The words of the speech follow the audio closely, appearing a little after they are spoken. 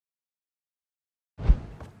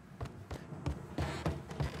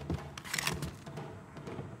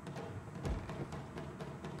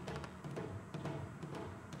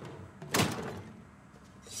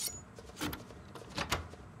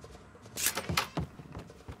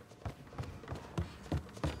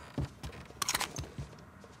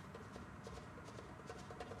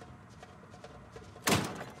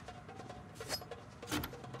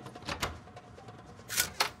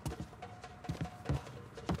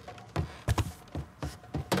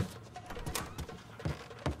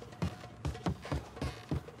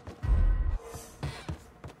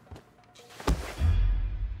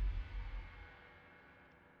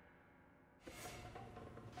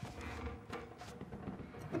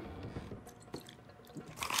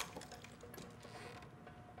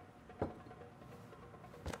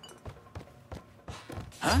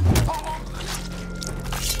Tell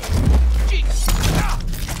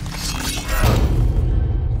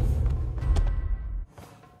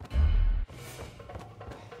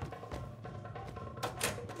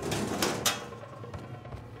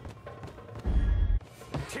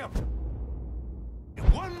me,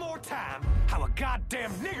 one more time, how a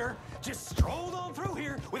goddamn nigger just strolled on through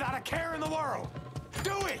here without a care in the world.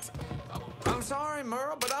 Do it! I'm sorry,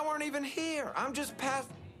 Merle, but I weren't even here. I'm just past...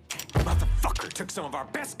 Motherfucker took some of our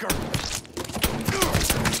best girls.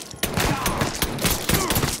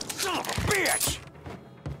 Son of a bitch!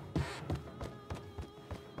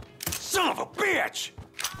 Son of a bitch!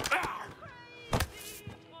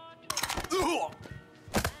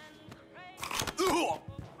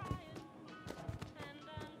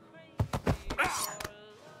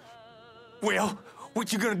 Well,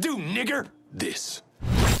 what you gonna do, nigger? This.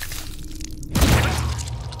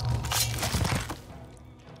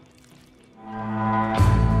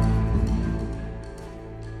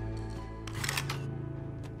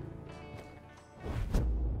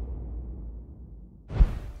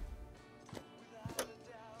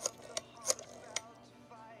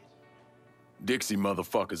 Dixie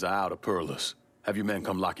motherfuckers are out of Perlas. Have your men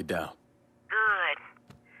come lock it down. Good.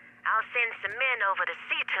 I'll send some men over to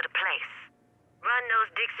see to the place. Run those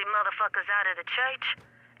Dixie motherfuckers out of the church,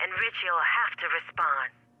 and Richie'll have to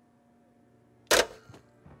respond.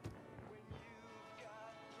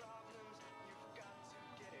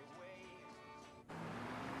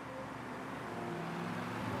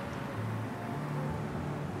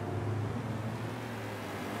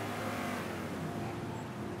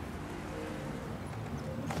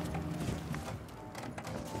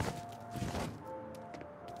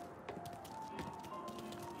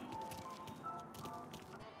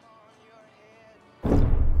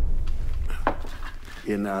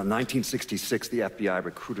 In 1966, the FBI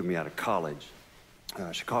recruited me out of college.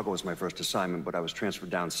 Chicago was my first assignment, but I was transferred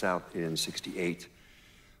down south in '68.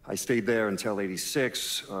 I stayed there until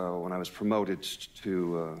 '86, when I was promoted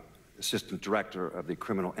to assistant director of the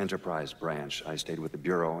criminal enterprise branch. I stayed with the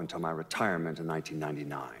Bureau until my retirement in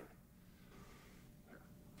 1999.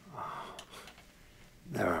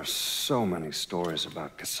 There are so many stories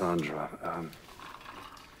about Cassandra.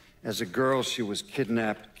 As a girl, she was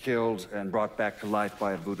kidnapped, killed, and brought back to life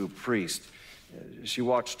by a voodoo priest. She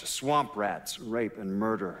watched swamp rats rape and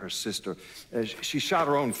murder her sister. She shot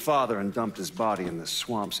her own father and dumped his body in the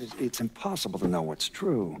swamps. It's impossible to know what's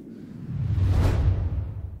true.